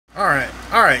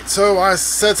Alright, so I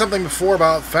said something before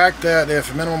about the fact that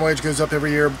if minimum wage goes up every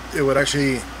year, it would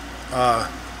actually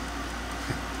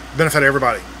benefit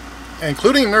everybody,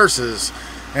 including nurses.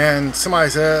 And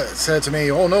somebody said to me,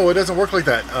 oh no, it doesn't work like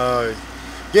that.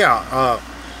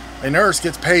 A nurse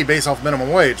gets paid based off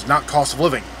minimum wage, not cost of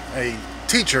living. A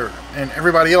teacher and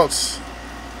everybody else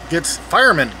gets,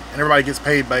 firemen and everybody gets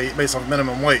paid based off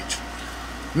minimum wage,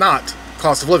 not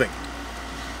cost of living.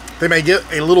 They may get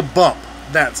a little bump.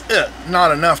 That's it.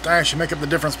 Not enough to actually make up the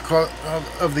difference because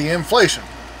of the inflation.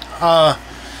 An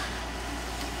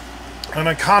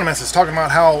economist is talking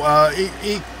about how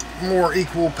more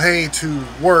equal pay to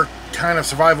work kind of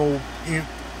survival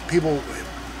people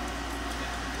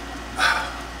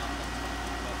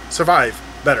survive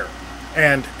better,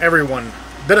 and everyone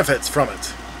benefits from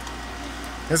it.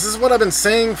 This is what I've been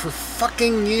saying for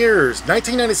fucking years.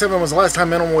 1997 was the last time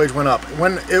minimum wage went up.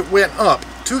 When it went up,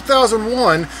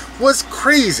 2001 was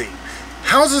crazy.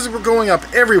 Houses were going up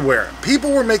everywhere.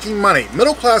 People were making money.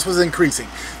 Middle class was increasing.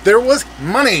 There was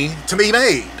money to be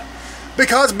made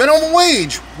because minimum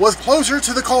wage was closer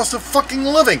to the cost of fucking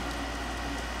living.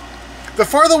 The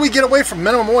farther we get away from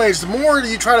minimum wage, the more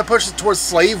you try to push it towards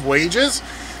slave wages,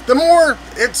 the more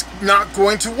it's not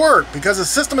going to work because the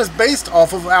system is based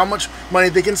off of how much money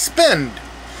they can spend.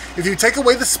 If you take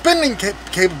away the spending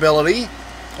capability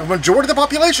of the majority of the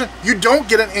population, you don't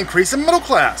get an increase in middle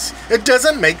class. It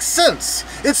doesn't make sense.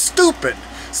 It's stupid.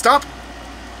 Stop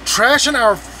trashing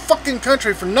our fucking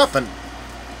country for nothing.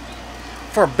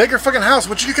 For a bigger fucking house,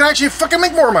 which you can actually fucking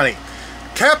make more money.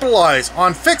 Capitalize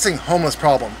on fixing homeless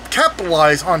problem.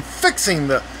 Capitalize on fixing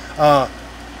the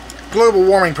global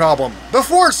warming problem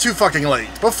before it's too fucking late,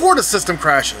 before the system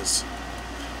crashes.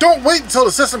 Don't wait until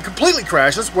the system completely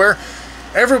crashes where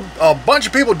a bunch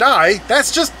of people die.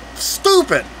 That's just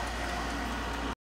stupid.